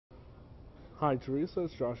Hi Teresa,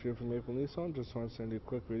 it's Josh here from Maple Nissan. Just want to send you a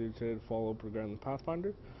quick video today to follow up regarding the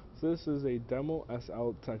Pathfinder. So this is a demo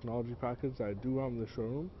SL technology package that I do have in the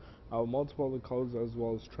showroom. I have multiple other colors as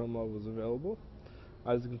well as trim levels available.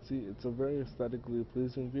 As you can see, it's a very aesthetically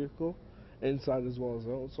pleasing vehicle, inside as well as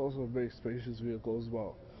out. It's also a very spacious vehicle as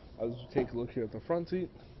well. As you take a look here at the front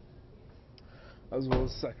seat, as well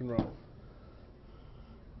as second row,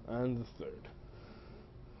 and the third.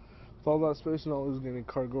 With all that space and all is getting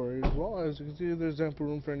cargo area as well. As you can see, there's ample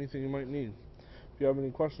room for anything you might need. If you have any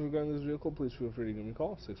questions regarding this vehicle, please feel free to give me a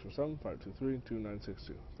call,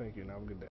 647-523-2962. Thank you and have a good day.